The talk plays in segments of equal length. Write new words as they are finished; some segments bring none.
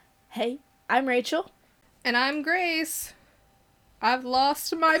Hey, I'm Rachel. And I'm Grace. I've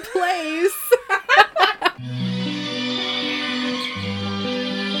lost my place.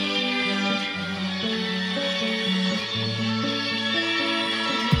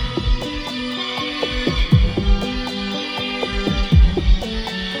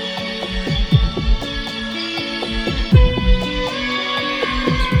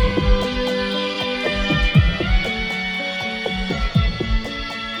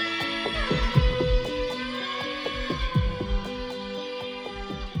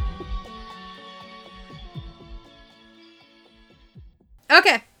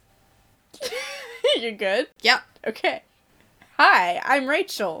 Okay. You're good? Yep. Okay. Hi, I'm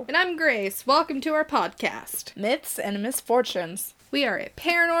Rachel. And I'm Grace. Welcome to our podcast. Myths and Misfortunes. We are a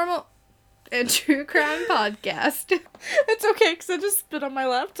paranormal and true crime podcast. It's okay, because I just spit on my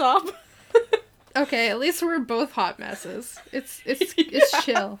laptop. Okay, at least we're both hot messes. It's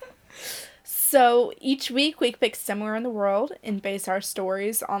chill. So, each week we pick somewhere in the world and base our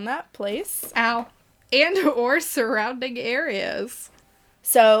stories on that place. Ow. And or surrounding areas.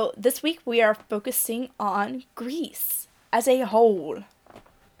 So, this week we are focusing on Greece as a whole.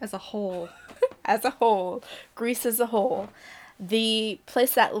 As a whole. As a whole. Greece as a whole. The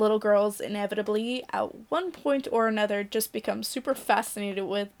place that little girls inevitably, at one point or another, just become super fascinated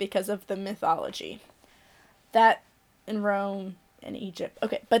with because of the mythology. That and Rome and Egypt.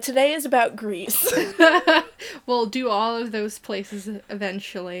 Okay, but today is about Greece. We'll do all of those places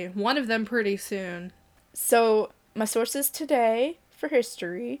eventually. One of them pretty soon. So, my sources today for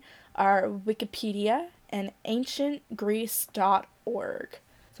history are Wikipedia and ancientgreece.org.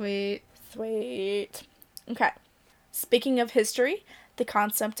 Sweet. Sweet. Okay. Speaking of history, the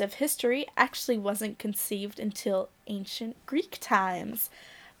concept of history actually wasn't conceived until ancient Greek times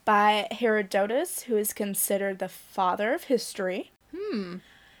by Herodotus, who is considered the father of history.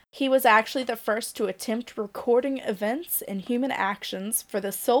 He was actually the first to attempt recording events and human actions for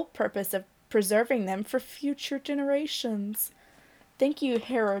the sole purpose of preserving them for future generations. Thank you,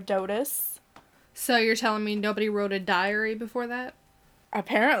 Herodotus. So you're telling me nobody wrote a diary before that?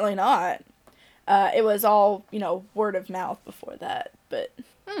 Apparently not. It was all, word of mouth before that, but...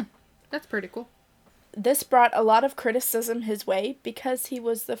 That's pretty cool. This brought a lot of criticism his way because he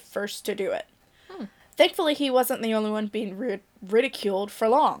was the first to do it. Thankfully, he wasn't the only one being ridiculed for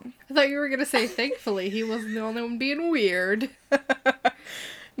long. I thought you were going to say, thankfully, he wasn't the only one being weird.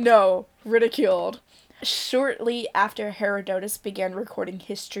 No, ridiculed. Shortly after Herodotus began recording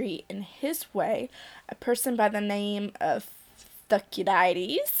history in his way, a person by the name of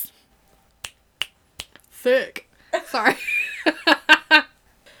Thucydides... Thick. Sorry.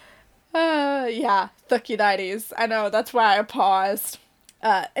 Yeah, Thucydides. I know, that's why I paused.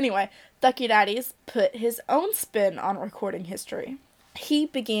 Anyway, Thucydides put his own spin on recording history. He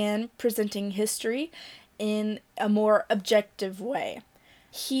began presenting history in a more objective way.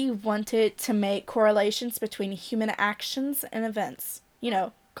 He wanted to make correlations between human actions and events.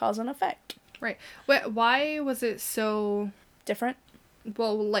 Cause and effect. Right. Wait, why was it so... Different?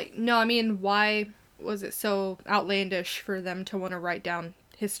 Well, why was it so outlandish for them to want to write down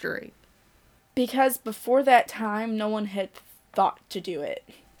history? Because before that time, no one had thought to do it.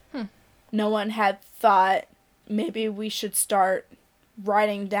 No one had thought, maybe we should start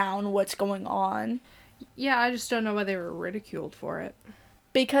writing down what's going on. Yeah, I just don't know why they were ridiculed for it.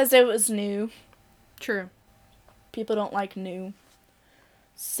 Because it was new. True. People don't like new.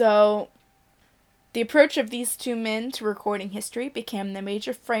 So, the approach of these two men to recording history became the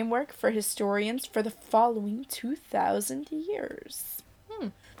major framework for historians for the following 2,000 years.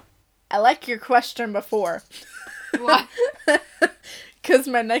 I like your question before. What? Because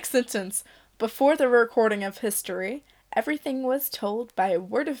my next sentence, before the recording of history, everything was told by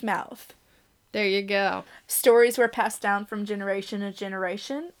word of mouth. There you go. Stories were passed down from generation to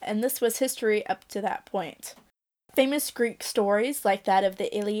generation, and this was history up to that point. Famous Greek stories, like that of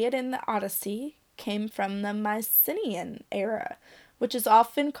the Iliad and the Odyssey, came from the Mycenaean era, which is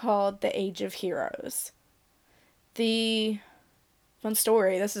often called the Age of Heroes. Fun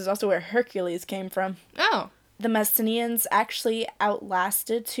story, this is also where Hercules came from. Oh. The Mycenaeans actually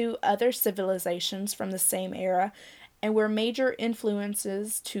outlasted two other civilizations from the same era and were major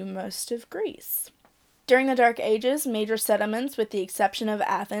influences to most of Greece. During the Dark Ages, major settlements, with the exception of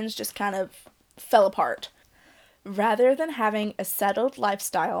Athens, just kind of fell apart. Rather than having a settled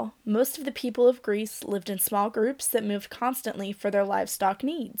lifestyle, most of the people of Greece lived in small groups that moved constantly for their livestock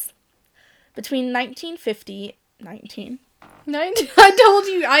needs. Between 1950... I told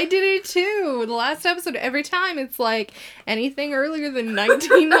you, I did it too. The last episode, every time it's like, anything earlier than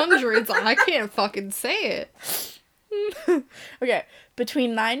 1900s, I can't fucking say it. Okay,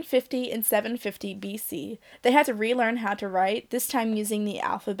 Between 950 and 750 BC, they had to relearn how to write, this time using the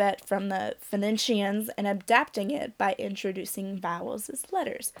alphabet from the Phoenicians and adapting it by introducing vowels as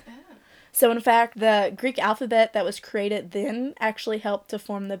letters. So in fact, the Greek alphabet that was created then actually helped to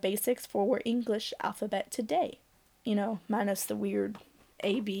form the basics for English alphabet today. You know, minus the weird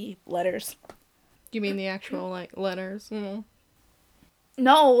A-B letters. You mean the actual, like, letters? Mm.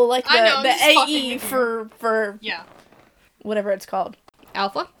 No, like I know, the I'm just AE fucking for Yeah. whatever it's called.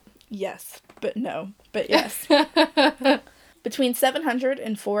 Alpha? Yes, but no, but yes. Between 700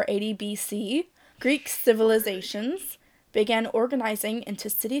 and 480 BC, Greek civilizations began organizing into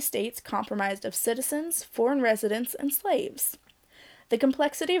city-states comprised of citizens, foreign residents, and slaves. The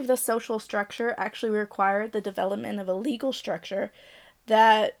complexity of the social structure actually required the development of a legal structure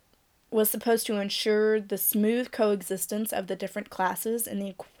that was supposed to ensure the smooth coexistence of the different classes and the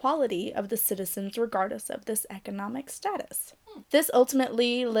equality of the citizens regardless of this economic status. This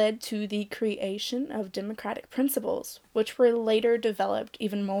ultimately led to the creation of democratic principles, which were later developed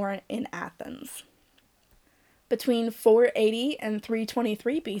even more in Athens. Between 480 and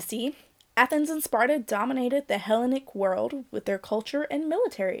 323 BC, Athens and Sparta dominated the Hellenic world with their culture and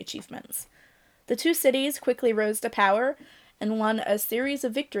military achievements. The two cities quickly rose to power and won a series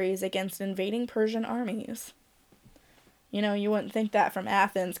of victories against invading Persian armies. You know, you wouldn't think that from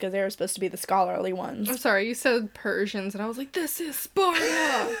Athens, because they were supposed to be the scholarly ones. I'm sorry, you said Persians, and I was like, this is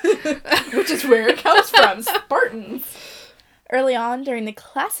Sparta! Which is where it comes from, Spartans. Early on, during the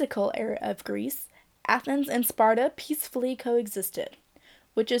classical era of Greece, Athens and Sparta peacefully coexisted,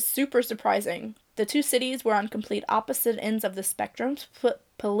 which is super surprising. The two cities were on complete opposite ends of the spectrum,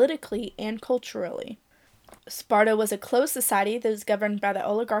 politically and culturally. Sparta was a closed society that was governed by the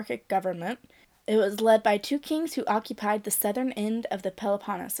oligarchic government. It was led by two kings who occupied the southern end of the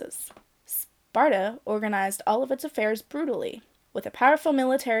Peloponnesus. Sparta organized all of its affairs brutally, with a powerful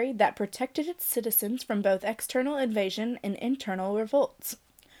military that protected its citizens from both external invasion and internal revolts.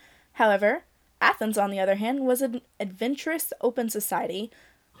 However, Athens, on the other hand, was an adventurous, open society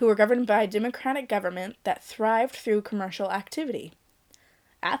who were governed by a democratic government that thrived through commercial activity.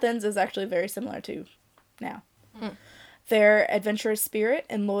 Athens is actually very similar to now. Their adventurous spirit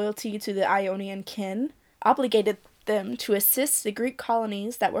and loyalty to the Ionian kin obligated them to assist the Greek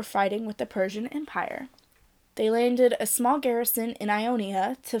colonies that were fighting with the Persian Empire. They landed a small garrison in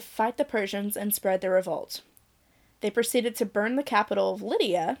Ionia to fight the Persians and spread their revolt. They proceeded to burn the capital of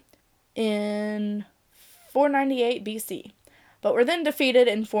Lydia in 498 BC, but were then defeated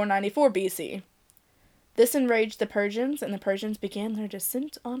in 494 BC. This enraged the Persians, and the Persians began their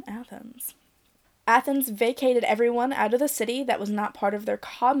descent on Athens. Athens vacated everyone out of the city that was not part of their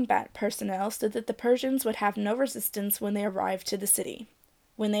combat personnel so that the Persians would have no resistance when they arrived to the city.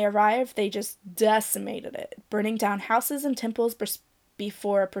 When they arrived, they just decimated it, burning down houses and temples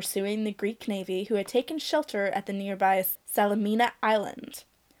before pursuing the Greek navy, who had taken shelter at the nearby Salamina Island.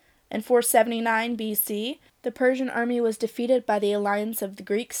 In 479 BC, the Persian army was defeated by the alliance of the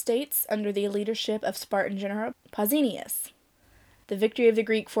Greek states under the leadership of Spartan general Pausanias. The victory of the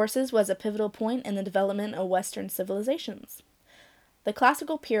Greek forces was a pivotal point in the development of Western civilizations. The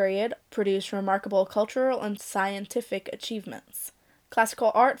classical period produced remarkable cultural and scientific achievements.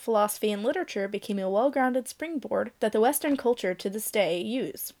 Classical art, philosophy, and literature became a well-grounded springboard that the Western culture to this day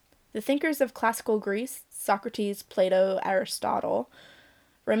use. The thinkers of classical Greece, Socrates, Plato, Aristotle,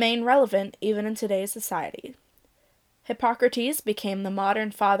 remain relevant even in today's society. Hippocrates became the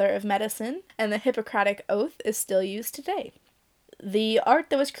modern father of medicine, and the Hippocratic Oath is still used today. The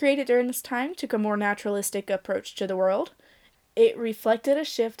art that was created during this time took a more naturalistic approach to the world. It reflected a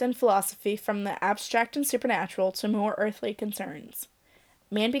shift in philosophy from the abstract and supernatural to more earthly concerns.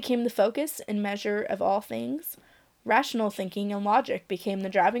 Man became the focus and measure of all things. Rational thinking and logic became the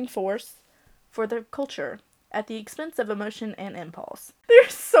driving force for the culture, at the expense of emotion and impulse.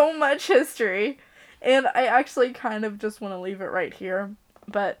 There's so much history, and I actually kind of just want to leave it right here,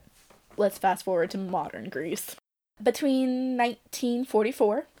 but let's fast forward to modern Greece. Between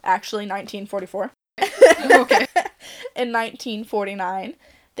 1944, Okay. in 1949,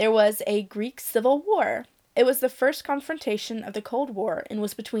 there was a Greek civil war. It was the first confrontation of the Cold War and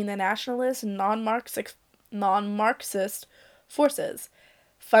was between the nationalist and non-Marxist forces,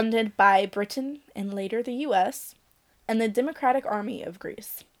 funded by Britain and later the U.S., and the Democratic Army of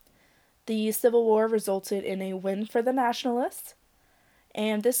Greece. The Civil War resulted in a win for the nationalists,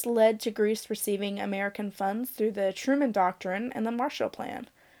 and this led to Greece receiving American funds through the Truman Doctrine and the Marshall Plan,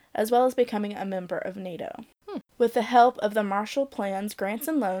 as well as becoming a member of NATO. With the help of the Marshall Plan's grants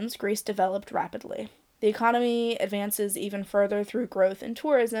and loans, Greece developed rapidly. The economy advances even further through growth in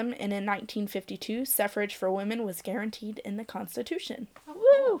tourism, and in 1952, suffrage for women was guaranteed in the Constitution.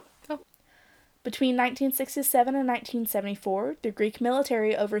 Woo! Oh. Between 1967 and 1974, the Greek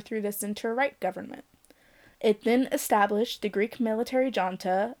military overthrew the center-right government. It then established the Greek military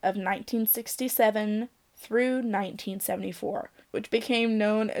junta of 1967 through 1974, which became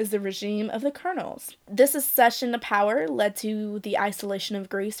known as the regime of the colonels. This accession to power led to the isolation of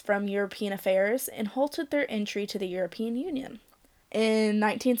Greece from European affairs and halted their entry to the European Union. In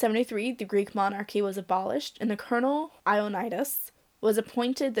 1973, the Greek monarchy was abolished, and the Colonel Ioannidis was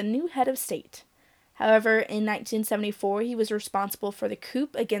appointed the new head of state. However, in 1974, he was responsible for the coup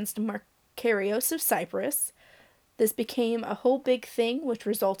against Makarios of Cyprus. This became a whole big thing, which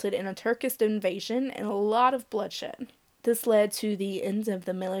resulted in a Turkish invasion and a lot of bloodshed. This led to the end of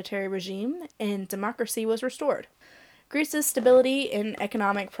the military regime, and democracy was restored. Greece's stability and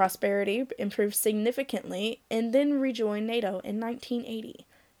economic prosperity improved significantly, and then rejoined NATO in 1980,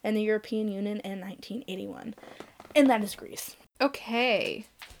 and the European Union in 1981. And that is Greece. Okay,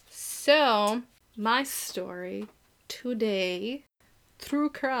 so my story today, true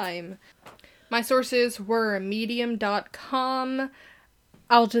crime. My sources were medium.com,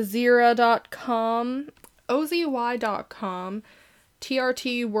 aljazeera.com, ozy.com,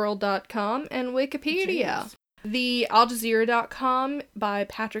 trtworld.com, and Wikipedia. Jeez. The aljazeera.com by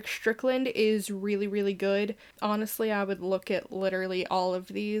Patrick Strickland is really, really good. Honestly, I would look at literally all of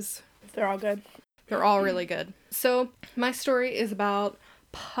these. They're all good. They're all really good. So, my story is about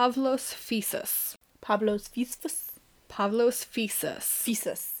Pavlos Phesis. Pavlos Phesis? Pavlos Phesis.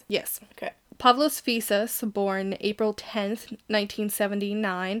 Phesis. Yes. Okay. Pavlos Phesis, born April 10th,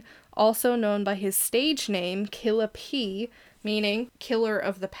 1979, also known by his stage name, Killa P, meaning killer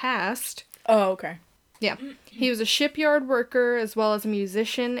of the past. Oh, okay. Yeah. He was a shipyard worker as well as a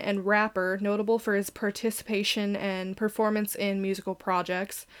musician and rapper, notable for his participation and performance in musical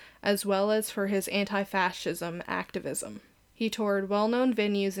projects, as well as for his anti-fascism activism. He toured well-known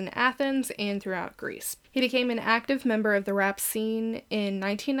venues in Athens and throughout Greece. He became an active member of the rap scene in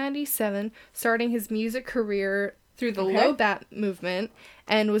 1997, starting his music career through the Low Bat movement,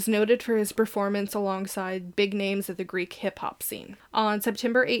 and was noted for his performance alongside big names of the Greek hip-hop scene. On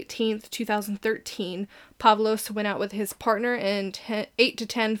September 18th, 2013, Pavlos went out with his partner and 8 to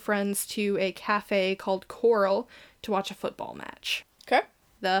 10 friends to a cafe called Coral to watch a football match. Okay.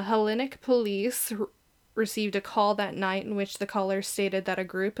 The Hellenic police received a call that night in which the caller stated that a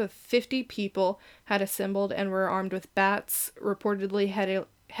group of 50 people had assembled and were armed with bats, reportedly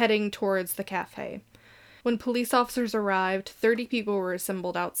heading towards the cafe. When police officers arrived, 30 people were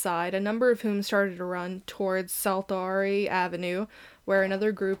assembled outside, a number of whom started to run towards Saltari Avenue, where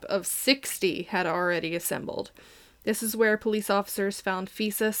another group of 60 had already assembled. This is where police officers found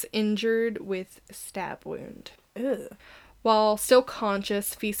Phesis injured with a stab wound. Ew. While still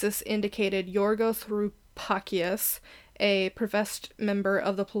conscious, Phesis indicated Yorgos Roupakias, a professed member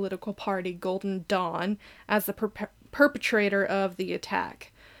of the political party Golden Dawn, as the perpetrator of the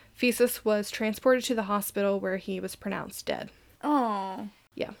attack. Phesis was transported to the hospital where he was pronounced dead. Oh.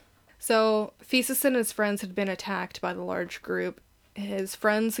 Yeah. So, Phesis and his friends had been attacked by the large group. His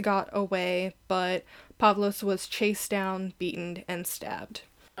friends got away, but Pavlos was chased down, beaten, and stabbed.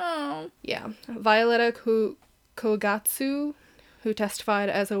 Oh. Yeah. Violeta Kogatsu, who testified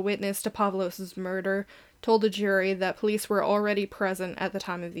as a witness to Pavlos' murder, told the jury that police were already present at the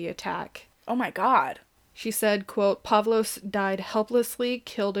time of the attack. Oh my god. She said, quote, Pavlos died helplessly,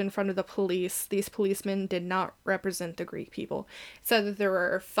 killed in front of the police. These policemen did not represent the Greek people. It said that there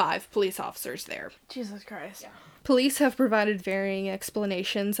were 5 police officers there. Jesus Christ. Yeah. Police have provided varying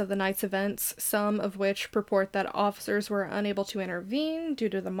explanations of the night's events, some of which purport that officers were unable to intervene due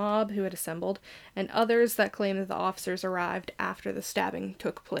to the mob who had assembled, and others that claim that the officers arrived after the stabbing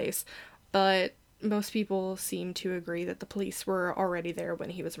took place. But most people seem to agree that the police were already there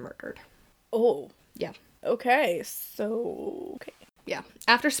when he was murdered. Oh. Yeah. Okay, so... Okay. Yeah.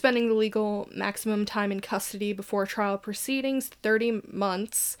 After spending the legal maximum time in custody before trial proceedings, 30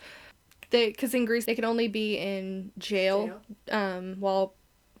 months, because in Greece they can only be in jail. While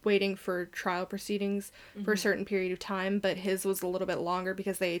waiting for trial proceedings for a certain period of time, but his was a little bit longer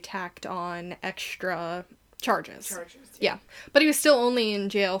because they tacked on extra charges. Yeah. But he was still only in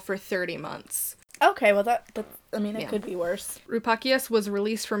jail for 30 months. Okay, well that it could be worse. Roupakias was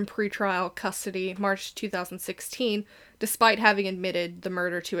released from pretrial custody March 2016, despite having admitted the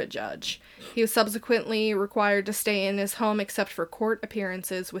murder to a judge. He was subsequently required to stay in his home except for court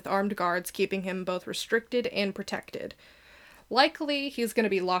appearances, with armed guards keeping him both restricted and protected. Likely, he's going to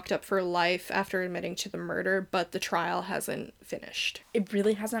be locked up for life after admitting to the murder, but the trial hasn't finished. It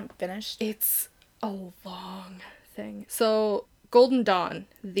really hasn't finished? It's a long thing. So, Golden Dawn,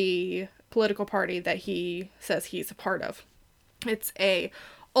 the political party that he says he's a part of, it's a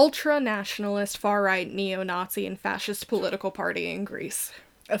ultra-nationalist, far-right, neo-Nazi, and fascist political party in Greece.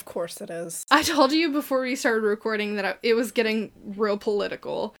 Of course it is. I told you before we started recording that it was getting real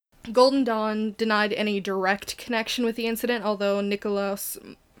political. Golden Dawn denied any direct connection with the incident, although Nicholas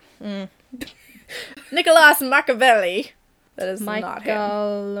Machiavelli. That is not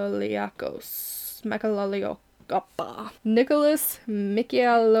him. Nicholas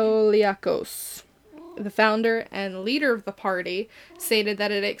Michaeloliakos, the founder and leader of the party, stated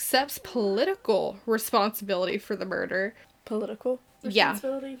that it accepts political responsibility for the murder. Political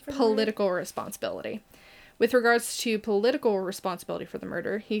Responsibility. With regards to political responsibility for the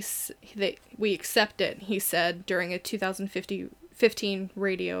murder, we accept it, he said during a 2015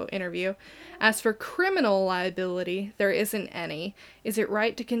 radio interview. As for criminal liability, there isn't any. Is it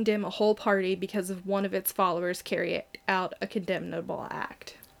right to condemn a whole party because of one of its followers carry out a condemnable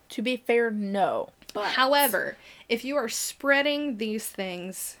act? To be fair, no. But however, if you are spreading these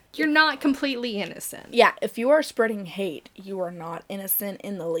things, you're not completely innocent. Yeah, if you are spreading hate, you are not innocent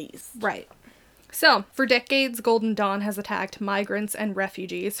in the least. Right. So, for decades, Golden Dawn has attacked migrants and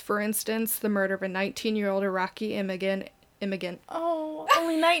refugees. For instance, the murder of a 19-year-old Iraqi immigrant. Oh,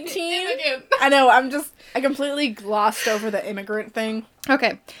 only 19? Immigrant. I know, I completely glossed over the immigrant thing.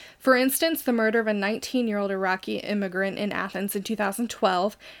 Okay. For instance, the murder of a 19-year-old Iraqi immigrant in Athens in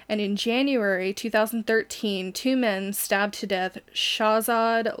 2012, and in January 2013, 2 men stabbed to death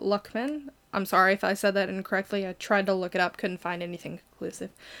Shahzad Luqman. I'm sorry if I said that incorrectly. I tried to look it up, couldn't find anything conclusive.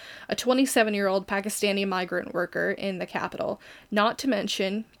 A 27-year-old Pakistani migrant worker in the capital, not to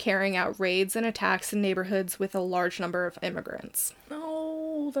mention carrying out raids and attacks in neighborhoods with a large number of immigrants.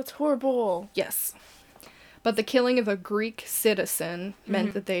 Oh, that's horrible. Yes. But the killing of a Greek citizen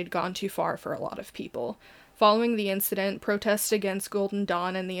meant that they'd gone too far for a lot of people. Following the incident, protests against Golden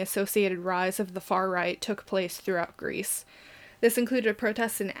Dawn and the associated rise of the far right took place throughout Greece. This included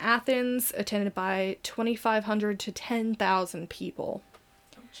protests in Athens, attended by 2,500 to 10,000 people.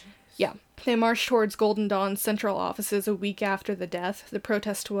 Oh, yeah. They marched towards Golden Dawn's central offices a week after the death. The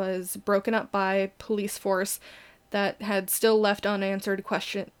protest was broken up by police force that had still left unanswered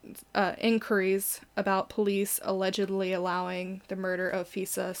inquiries about police allegedly allowing the murder of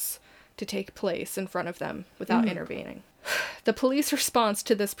Phisas to take place in front of them without intervening. The police response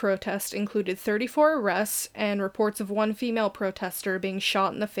to this protest included 34 arrests and reports of one female protester being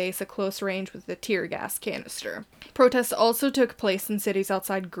shot in the face at close range with a tear gas canister. Protests also took place in cities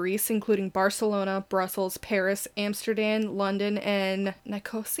outside Greece, including Barcelona, Brussels, Paris, Amsterdam, London, and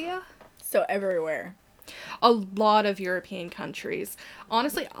Nicosia? So everywhere. A lot of European countries.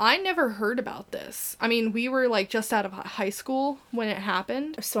 Honestly, I never heard about this. I mean, we were, just out of high school when it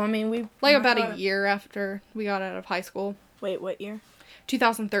happened. So, I mean, we... about a year after we got out of high school. Wait, what year?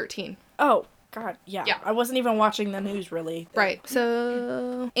 2013. Oh, God, yeah. I wasn't even watching the news, really. Right.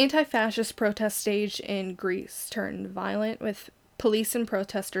 So, anti-fascist protests staged in Greece turned violent, with police and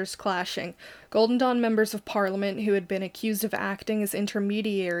protesters clashing. Golden Dawn members of parliament who had been accused of acting as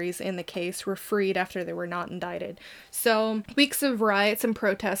intermediaries in the case were freed after they were not indicted. So, weeks of riots and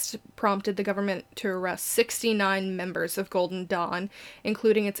protests prompted the government to arrest 69 members of Golden Dawn,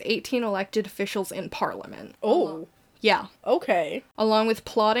 including its 18 elected officials in parliament. Oh. Yeah. Okay. Along with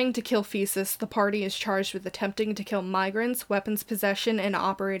plotting to kill Phisas, the party is charged with attempting to kill migrants, weapons possession, and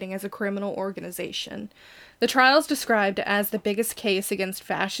operating as a criminal organization. The trial is described as the biggest case against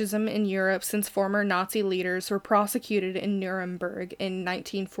fascism in Europe since former Nazi leaders were prosecuted in Nuremberg in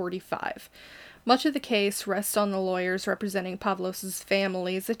 1945. Much of the case rests on the lawyers representing Pavlos'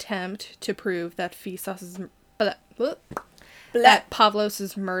 family's attempt to prove that that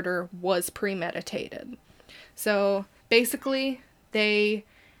Pavlos' murder was premeditated. So, basically, they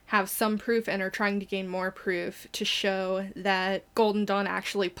have some proof and are trying to gain more proof to show that Golden Dawn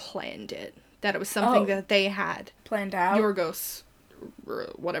actually planned it. That it was something that they had. Planned out? Yorgos,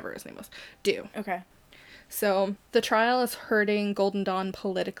 whatever his name was, do. Okay. So, the trial is hurting Golden Dawn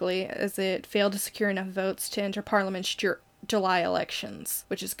politically as it failed to secure enough votes to enter Parliament's July elections,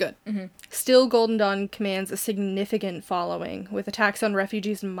 which is good. Mm-hmm. Still, Golden Dawn commands a significant following, with attacks on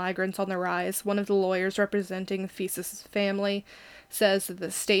refugees and migrants on the rise. One of the lawyers representing Phisas' family says that the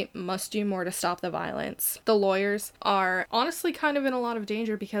state must do more to stop the violence. The lawyers are honestly kind of in a lot of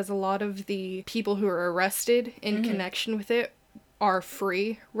danger because a lot of the people who are arrested in connection with it are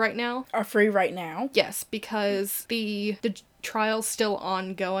free right now. Are free right now? Yes, because the trial's still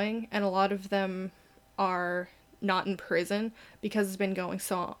ongoing, and a lot of them are not in prison because it's been going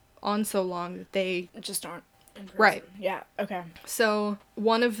so long that they just aren't. Right. Yeah, okay. So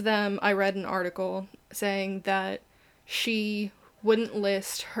one of them, I read an article saying that she wouldn't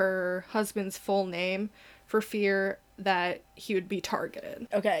list her husband's full name for fear that he would be targeted.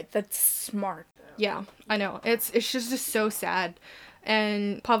 Okay, that's smart. Yeah, I know. It's just so sad.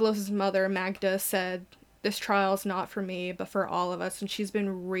 And Pavlos' mother, Magda, said, "This trial is not for me, but for all of us." And she's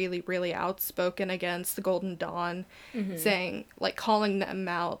been really, really outspoken against the Golden Dawn, saying, like, calling them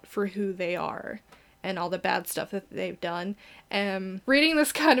out for who they are and all the bad stuff that they've done. And reading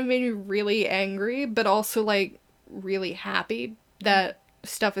this kind of made me really angry, but also, like, really happy that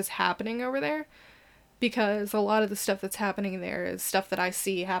stuff is happening over there. Because a lot of the stuff that's happening there is stuff that I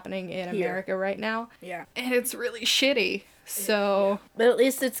see happening in America right now. Yeah. And it's really shitty. So, But at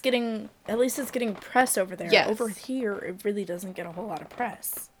least it's getting press over there. Yes. Over here, it really doesn't get a whole lot of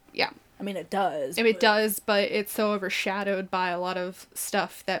press. yeah. I mean, it does. It does, but it's so overshadowed by a lot of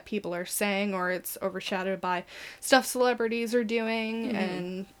stuff that people are saying, or it's overshadowed by stuff celebrities are doing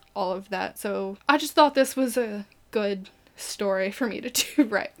and all of that. So I just thought this was a good story for me to do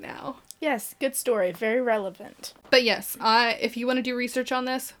right now. Yes, good story. Very relevant. But yes, if you want to do research on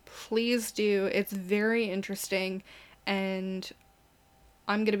this, please do. It's very interesting, and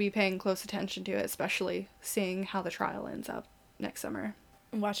I'm going to be paying close attention to it, especially seeing how the trial ends up next summer.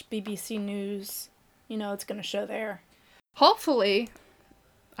 Watch BBC News. You know it's going to show there. Hopefully.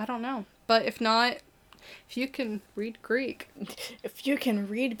 I don't know. But if not, if you can read Greek. If you can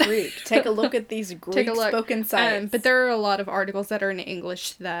read Greek, take a look at these Greek-spoken sites. But there are a lot of articles that are in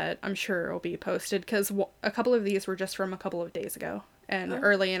English that I'm sure will be posted, because a couple of these were just from a couple of days ago, and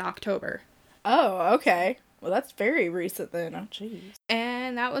early in October. Oh, okay. Well, that's very recent then. Oh, jeez.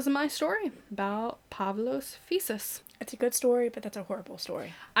 And that was my story about Pavlos Physis. It's a good story, but that's a horrible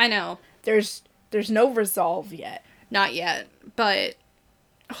story. I know. There's no resolve yet. Not yet, but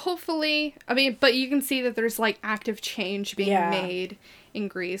hopefully, I mean, but you can see that there's, like, active change being made in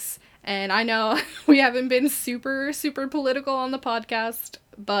Greece. And I know we haven't been super, super political on the podcast,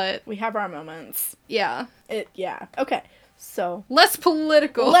 but We have our moments. yeah. Okay. So, Less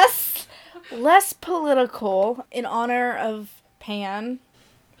political. less political in honor of Pan,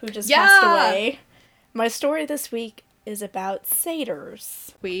 who just passed away. My story this week is about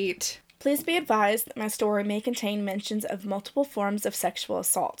satyrs. Sweet. Please be advised that my story may contain mentions of multiple forms of sexual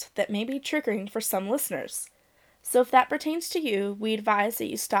assault that may be triggering for some listeners. So if that pertains to you, we advise that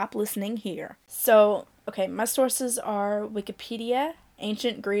you stop listening here. So, okay, my sources are Wikipedia,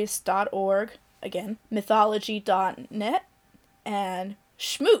 ancientgreece.org, again, mythology.net, and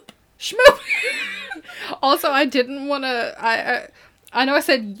Shmoop. Shmoop. Also, I didn't want to, I know I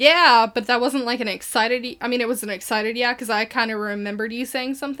said yeah, but that wasn't like an excited, I mean, it was an excited yeah, because I kind of remembered you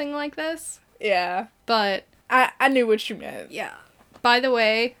saying something like this. Yeah. But I knew what you meant. yeah. By the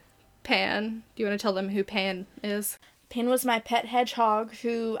way, Pan, do you want to tell them who Pan is? Pan was my pet hedgehog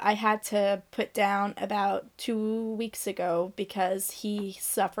who I had to put down about 2 weeks ago because he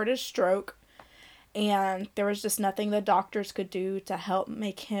suffered a stroke and there was just nothing the doctors could do to help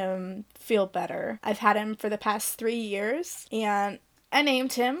make him feel better. I've had him for the past 3 years and I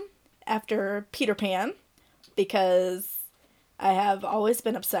named him after Peter Pan because I have always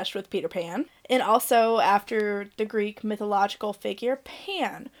been obsessed with Peter Pan, and also after the Greek mythological figure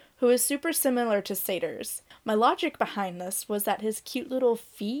Pan, who is super similar to satyrs. My logic behind this was that his cute little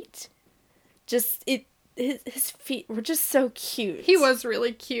feet, his feet were just so cute. He was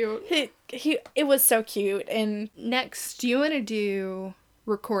really cute. It was so cute. And next, do you want to do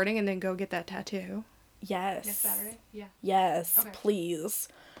recording and then go get that tattoo? Yes. Next Saturday? Yeah. Yes, okay. Please.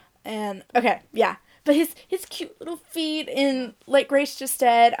 And, okay, yeah. But his cute little feet, and like Grace just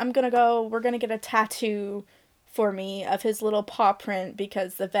said, we're gonna get a tattoo for me of his little paw print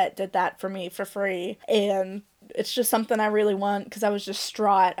because the vet did that for me for free. And it's just something I really want because I was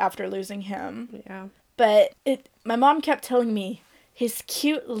distraught after losing him. Yeah. But my mom kept telling me, his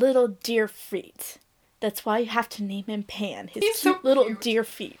cute little deer feet. That's why you have to name him Pan. His He's cute so little cute. deer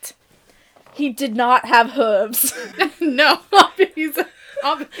feet. He did not have hooves. No, obviously.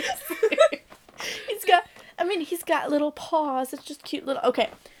 He's got little paws. It's just cute little... Okay.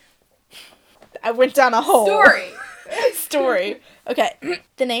 I went down a hole. Story. Okay.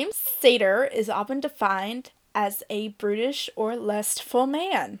 The name satyr is often defined as a brutish or lustful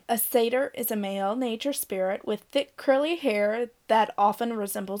man. A satyr is a male nature spirit with thick curly hair that often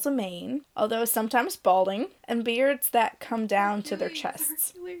resembles a mane, although sometimes balding, and beards that come down to their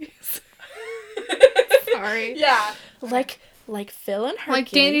chests. Sorry. Yeah. Like Phil and Hercules.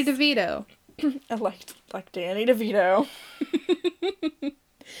 Like Danny DeVito. like Danny DeVito.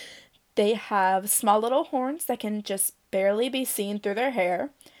 They have small little horns that can just barely be seen through their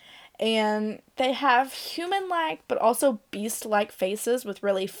hair. And they have human-like but also beast-like faces with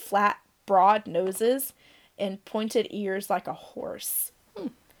really flat, broad noses and pointed ears like a horse.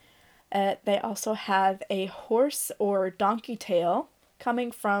 They also have a horse or donkey tail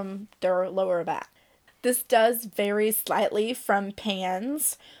coming from their lower back. This does vary slightly from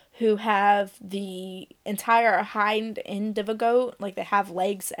pans, who have the entire hind end of a goat, like they have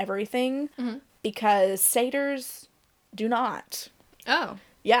legs, everything, because satyrs do not. Oh.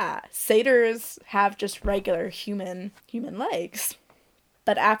 Yeah, satyrs have just regular human legs.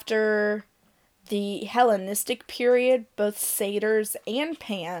 But after the Hellenistic period, both satyrs and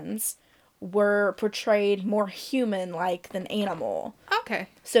pans were portrayed more human-like than animal. Okay.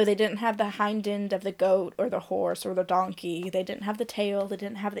 So they didn't have the hind end of the goat or the horse or the donkey. They didn't have the tail. They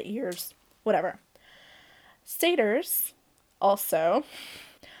didn't have the ears. Whatever. Satyrs, also,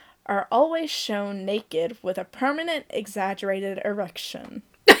 are always shown naked with a permanent exaggerated erection.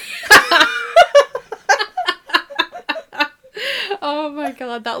 Oh my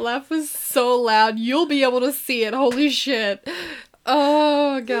god, that laugh was so loud. You'll be able to see it. Holy shit.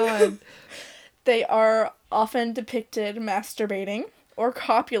 Oh god. They are often depicted masturbating or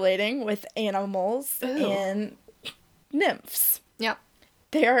copulating with animals and nymphs. Yep.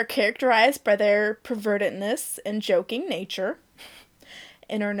 They are characterized by their pervertedness and joking nature,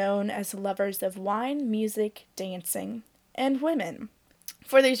 and are known as lovers of wine, music, dancing, and women.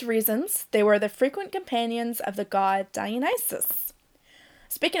 For these reasons, they were the frequent companions of the god Dionysus.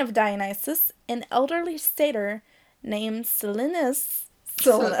 Speaking of Dionysus, an elderly satyr named Silenus.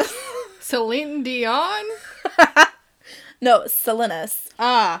 Celine Dion? No, Silenus.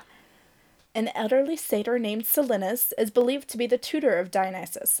 Ah. An elderly satyr named Silenus is believed to be the tutor of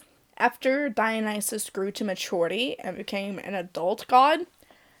Dionysus. After Dionysus grew to maturity and became an adult god,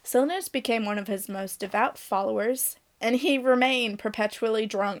 Silenus became one of his most devout followers, and he remained perpetually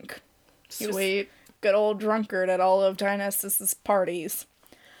drunk. Sweet. Good old drunkard at all of Dionysus's parties.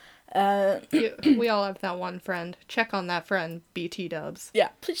 We all have that one friend. Check on that friend, BT dubs. Yeah,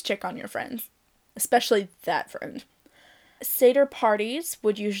 please check on your friends. Especially that friend. Satyr parties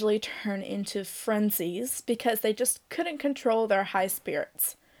would usually turn into frenzies because they just couldn't control their high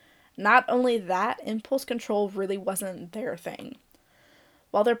spirits. Not only that, impulse control really wasn't their thing.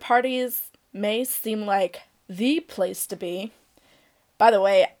 While their parties may seem like the place to be. By the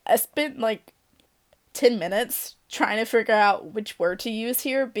way, I spent like 10 minutes trying to figure out which word to use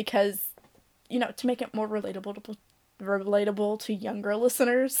here because, to make it more relatable to younger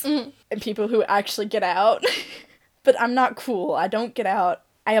listeners and people who actually get out. But I'm not cool. I don't get out.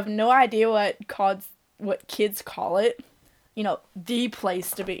 I have no idea what kids call it. The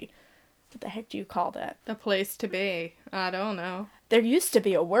place to be. What the heck do you call that? The place to be. I don't know. There used to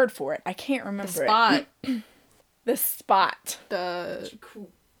be a word for it. I can't remember The spot. The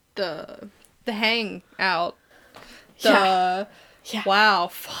spot. The hangout. Yeah. Wow.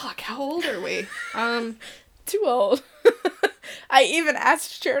 Fuck. How old are we? Too old. I even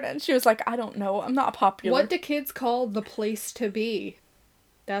asked Sharon, and she was like, I don't know. I'm not popular. What do kids call the place to be?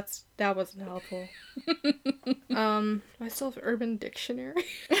 That wasn't helpful. Do I still have Urban Dictionary?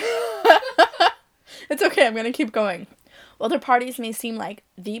 It's okay. I'm going to keep going. While their parties may seem like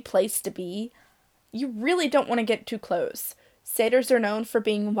the place to be, you really don't want to get too close. Satyrs are known for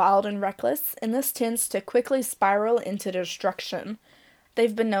being wild and reckless, and this tends to quickly spiral into destruction.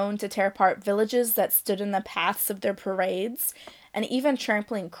 They've been known to tear apart villages that stood in the paths of their parades, and even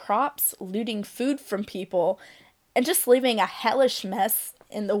trampling crops, looting food from people, and just leaving a hellish mess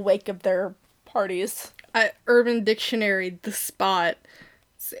in the wake of their parties. Urban Dictionary, the spot.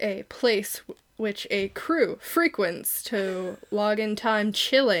 It's a place which a crew frequents to log in time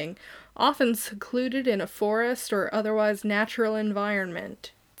chilling, often secluded in a forest or otherwise natural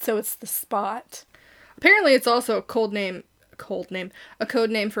environment. So it's the spot. Apparently it's also a code name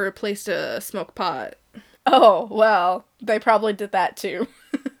for a place to smoke pot. Oh, well, they probably did that too.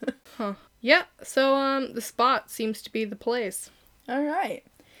 Huh. Yeah, so the spot seems to be the place. Alright.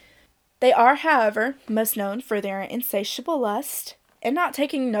 They are, however, most known for their insatiable lust and not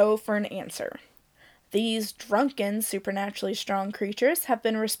taking no for an answer. These drunken, supernaturally strong creatures have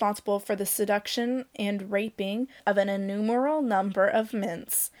been responsible for the seduction and raping of an innumerable number of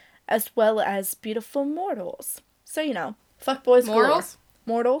mints, as well as beautiful mortals. So, fuckboys galore.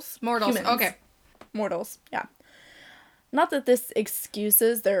 Mortals? Mortals, Humans. okay. Mortals, yeah. Not that this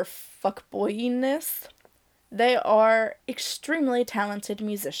excuses their fuckboyiness. They are extremely talented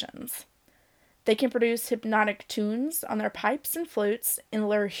musicians. They can produce hypnotic tunes on their pipes and flutes and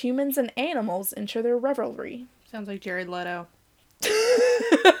lure humans and animals into their revelry. Sounds like Jared Leto.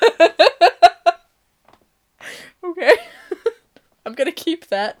 Okay. I'm gonna keep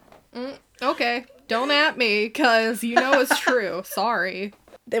that. Okay, don't at me, because you know it's true. Sorry.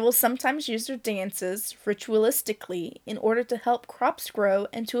 They will sometimes use their dances ritualistically in order to help crops grow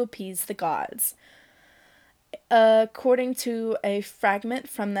and to appease the gods. According to a fragment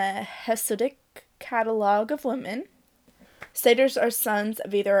from the Hesiodic Catalogue of Women, satyrs are sons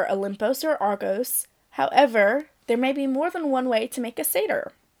of either Olympus or Argos. However, there may be more than one way to make a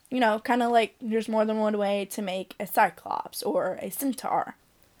satyr. You know, kind of like there's more than one way to make a cyclops or a centaur.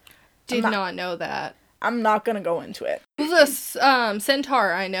 Did not know that. I'm not going to go into it. This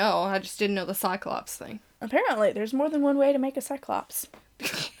centaur, I know. I just didn't know the cyclops thing. Apparently, there's more than one way to make a cyclops.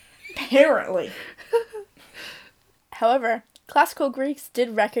 Apparently. However, classical Greeks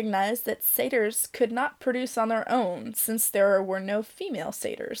did recognize that satyrs could not produce on their own, since there were no female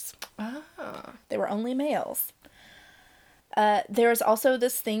satyrs. Ah. They were only males. There is also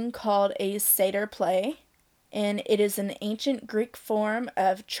this thing called a satyr play, and it is an ancient Greek form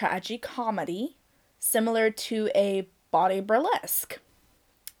of tragicomedy, similar to a body burlesque.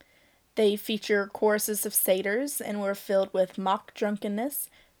 They feature choruses of satyrs and were filled with mock drunkenness,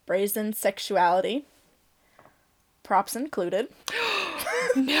 brazen sexuality, props included.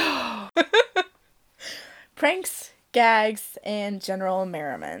 No! Pranks, gags, and general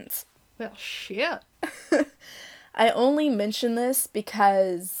merriment. Well, shit. I only mention this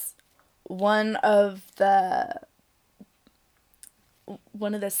because one of the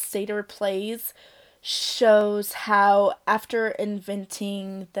satyr plays shows how after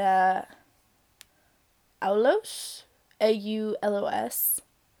inventing the aulos, A-U-L-O-S,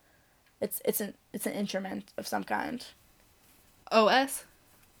 it's an instrument of some kind. O-S?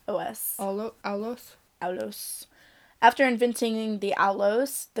 O-S. Aulos? Aulos. After inventing the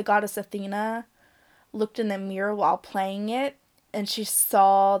aulos, the goddess Athena looked in the mirror while playing it, and she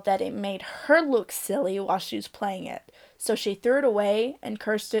saw that it made her look silly while she was playing it. So she threw it away and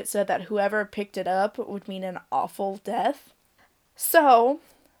cursed it so that whoever picked it up would mean an awful death. So,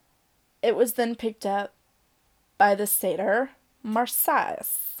 it was then picked up by the satyr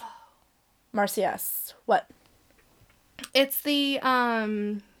Marsyas. Marsyas. What? It's the,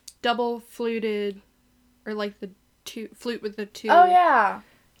 double fluted, or like the flute with the two. Oh, yeah.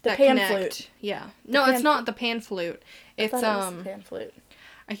 The pan connect. flute. Yeah. No, it's not the pan flute. It's, I thought it was the pan flute.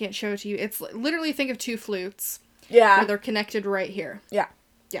 I can't show it to you. It's literally, think of two flutes. Yeah. Where they're connected right here. Yeah.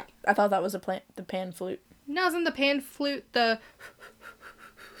 Yeah. I thought that was the pan flute. No, isn't the pan flute the...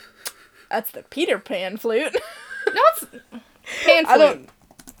 That's the Peter Pan flute. No, it's pan flute.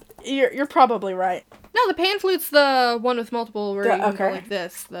 You're probably right. No, the pan flute's the one with multiple where you can go like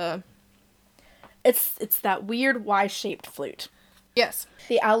this. It's that weird Y-shaped flute. Yes.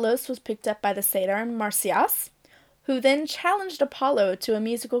 The aulos was picked up by the satyr Marsyas, who then challenged Apollo to a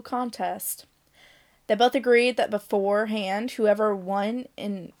musical contest. They both agreed that beforehand, whoever won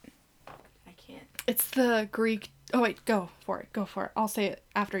in... I can't... It's the Greek... Oh, wait, go for it. I'll say it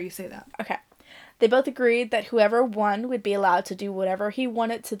after you say that. Okay. They both agreed that whoever won would be allowed to do whatever he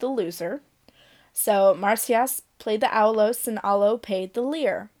wanted to the loser. So Marsyas played the aulos and Apollo played the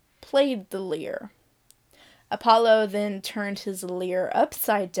lyre. Apollo then turned his lyre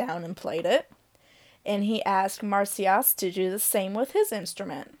upside down and played it, and he asked Marsyas to do the same with his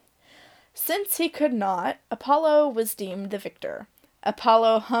instrument. Since he could not, Apollo was deemed the victor.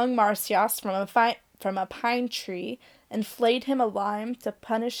 Apollo hung Marsyas from a pine tree and flayed him alive to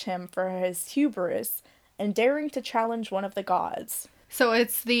punish him for his hubris and daring to challenge one of the gods. So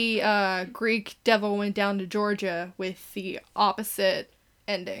it's the Greek devil went down to Georgia with the opposite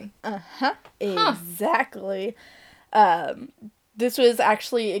ending. Uh-huh. Exactly. This was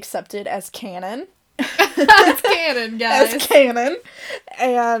actually accepted as canon. It's canon, guys. As canon.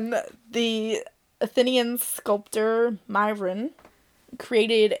 And the Athenian sculptor Myron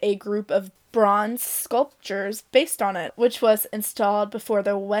created a group of bronze sculptures based on it, which was installed before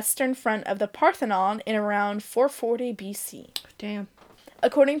the western front of the Parthenon in around 440 BC. Damn.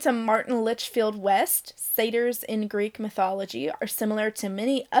 According to Martin Litchfield West, satyrs in Greek mythology are similar to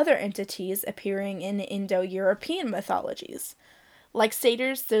many other entities appearing in Indo-European mythologies. Like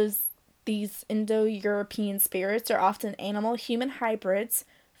satyrs, these Indo-European spirits are often animal-human hybrids,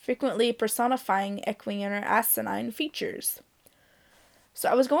 frequently personifying equine or asinine features. So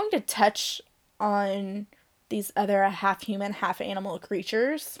I was going to touch on these other half-human, half-animal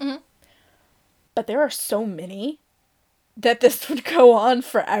creatures, but there are so many that this would go on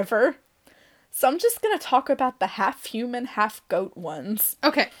forever. So I'm just going to talk about the half-human, half-goat ones.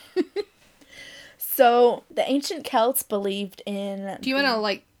 Okay. So, the ancient Celts believed in... Do you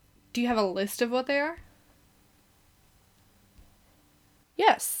have a list of what they are?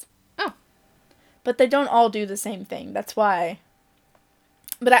 Yes. Oh. But they don't all do the same thing. That's why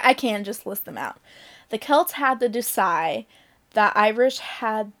But I can just list them out. The Celts had the Dusai. The Irish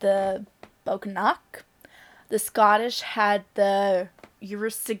had the Bognach. The Scottish had the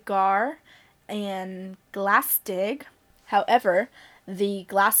Eurosigar and Glastig. However, the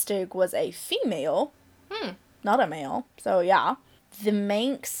Glastig was a female, not a male. So, yeah. The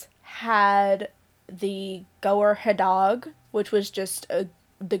Manx had the Goer Hadag, which was just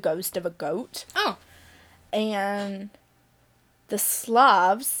the ghost of a goat. Oh. And the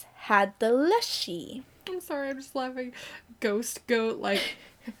Slavs had the Leshy. I'm sorry, I'm just laughing. Ghost goat, like...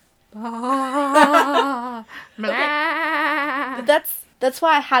 blah, blah. That's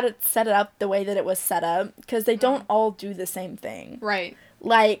why I had it set up the way that it was set up, because they don't all do the same thing. Right.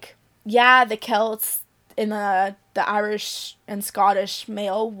 Like, yeah, the Celts and the Irish and Scottish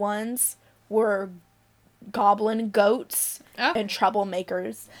male ones were goblin goats and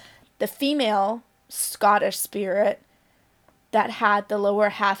troublemakers. The female Scottish spirit that had the lower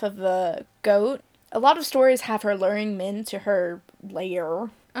half of the goat, a lot of stories have her luring men to her lair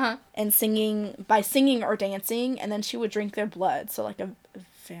and singing or dancing, and then she would drink their blood. So like a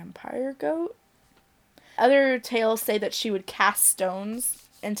vampire goat. Other tales say that she would cast stones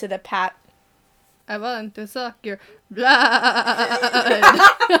into the pat. I want to suck your blood.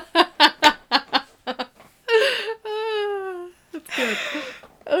 That's good.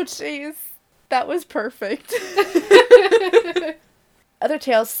 Oh, jeez. That was perfect. Other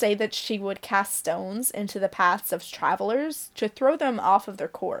tales say that she would cast stones into the paths of travelers to throw them off of their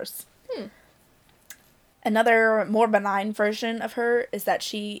course. Another more benign version of her is that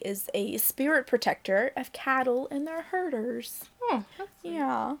she is a spirit protector of cattle and their herders. Oh, that's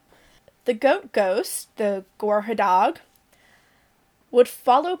yeah. The goat ghost, the Goer Hadag, would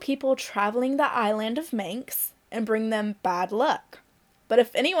follow people traveling the island of Manx and bring them bad luck. But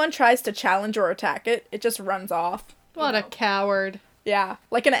if anyone tries to challenge or attack it, it just runs off. What a coward. Yeah,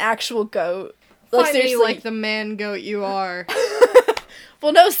 like an actual goat. Fight me like the man goat you are.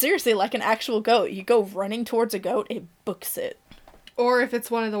 Well, no, seriously, like an actual goat. You go running towards a goat, it books it. Or if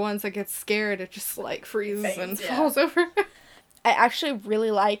it's one of the ones that gets scared, it just, like, freezes and falls over. I actually really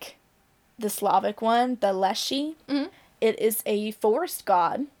like the Slavic one, the Leshy. Mm-hmm. It is a forest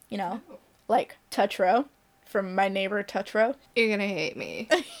god, you know, like Tutro, from My Neighbor Tutro. You're gonna hate me.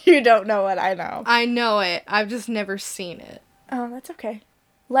 You don't know what I know. I know it. I've just never seen it. Oh, that's okay.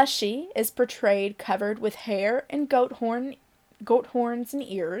 Leshy is portrayed covered with hair and goat horns and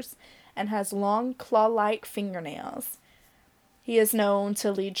ears, and has long claw-like fingernails. He is known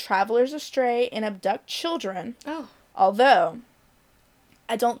to lead travelers astray and abduct children. Oh. Although,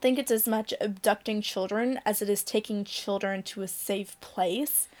 I don't think it's as much abducting children as it is taking children to a safe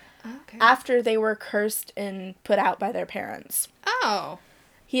place after they were cursed and put out by their parents. Oh.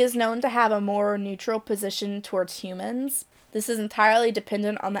 He is known to have a more neutral position towards humans. This is entirely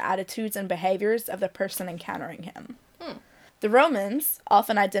dependent on the attitudes and behaviors of the person encountering him. The Romans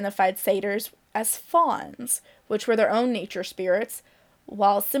often identified satyrs as fauns, which were their own nature spirits.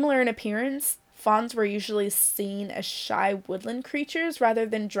 While similar in appearance, fauns were usually seen as shy woodland creatures rather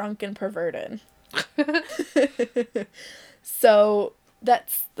than drunk and perverted. So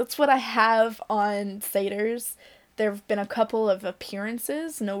that's what I have on satyrs. There have been a couple of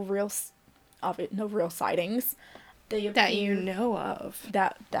appearances, no real sightings. That you know of.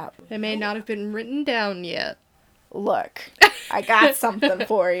 That They may not have been written down yet. Look, I got something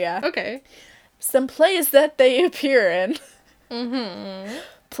for you. Okay. Some plays that they appear in. Mm-hmm.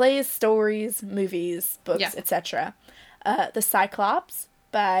 Plays, stories, movies, books, etc. The Cyclops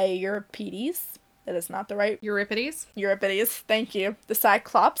by Euripides. That is not the right... Euripides? Euripides, thank you. The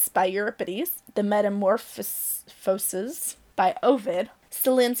Cyclops by Euripides. The Metamorphoses by Ovid.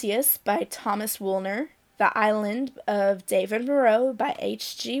 Silentius by Thomas Woolner. The Island of David Moreau by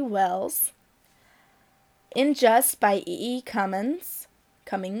H.G. Wells. Injust by E.E. Cummings.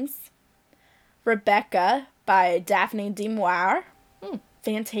 Rebecca by Daphne du Maurier.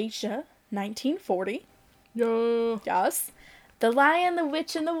 Fantasia, 1940. Yeah. Yes. The Lion, the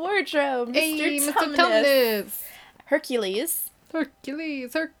Witch, and the Wardrobe. Hey, Mr. Mr. Tumnus. Hercules.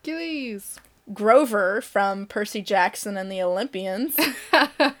 Grover from Percy Jackson and the Olympians.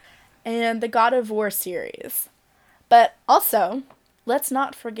 And the God of War series. But also, let's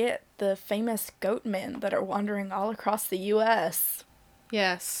not forget the famous goat men that are wandering all across the U.S.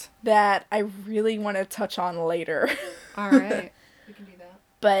 Yes. That I really want to touch on later. Alright. We can do that.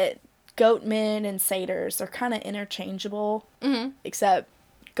 But goat men and satyrs are kind of interchangeable. Mm-hmm. Except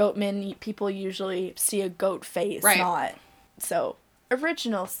goat men, people usually see a goat face, not. So,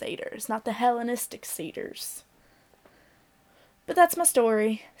 original satyrs, not the Hellenistic satyrs. But that's my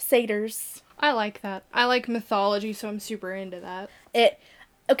story. Satyrs. I like that. I like mythology, so I'm super into that.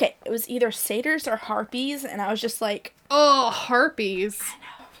 Okay, it was either satyrs or harpies, and I was just like, Oh, harpies.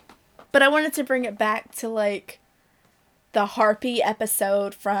 but I wanted to bring it back to like the harpy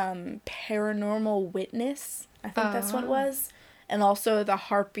episode from Paranormal Witness. I think that's what it was. And also the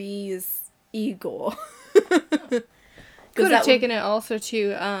harpies eagle. Could have taken it also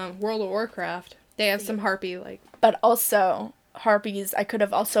to World of Warcraft. They have some harpy, like... But also, harpies, I could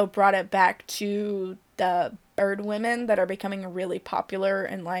have also brought it back to the bird women that are becoming really popular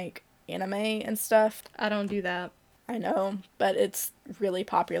in, like, anime and stuff. I don't do that. I know, but it's really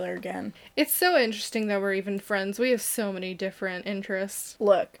popular again. It's so interesting that we're even friends. We have so many different interests.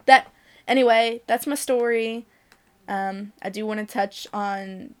 Look, anyway, that's my story. I do want to touch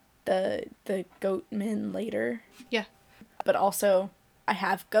on the goat men later. Yeah. But also, I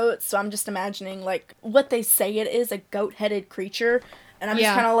have goats, so I'm just imagining, like, what they say it is, a goat-headed creature, and I'm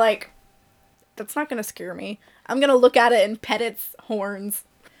just kind of like, that's not gonna scare me. I'm gonna look at it and pet its horns.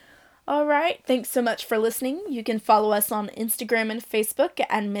 Alright, thanks so much for listening. You can follow us on Instagram and Facebook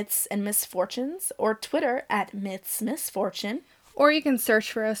at Myths and Misfortunes, or Twitter at Myths Misfortune. Or you can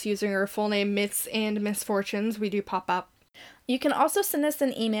search for us using our full name, Myths and Misfortunes. We do pop up. You can also send us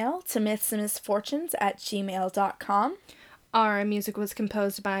an email to mythsandmisfortunes@gmail.com. Our music was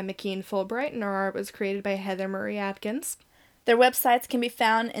composed by McKean Fulbright, and our art was created by Heather Murray Atkins. Their websites can be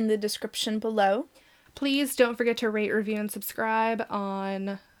found in the description below. Please don't forget to rate, review, and subscribe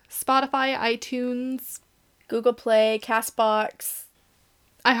on Spotify, iTunes, Google Play, CastBox,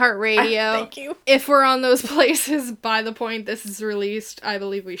 iHeartRadio. Thank you. If we're on those places by the point this is released, I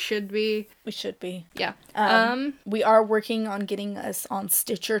believe we should be. We should be. Yeah. We are working on getting us on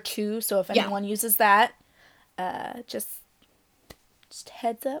Stitcher too, so if anyone uses that, just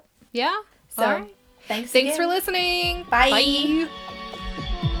heads up. Yeah. So, all right. Thanks Thanks again. for listening. Bye. Bye.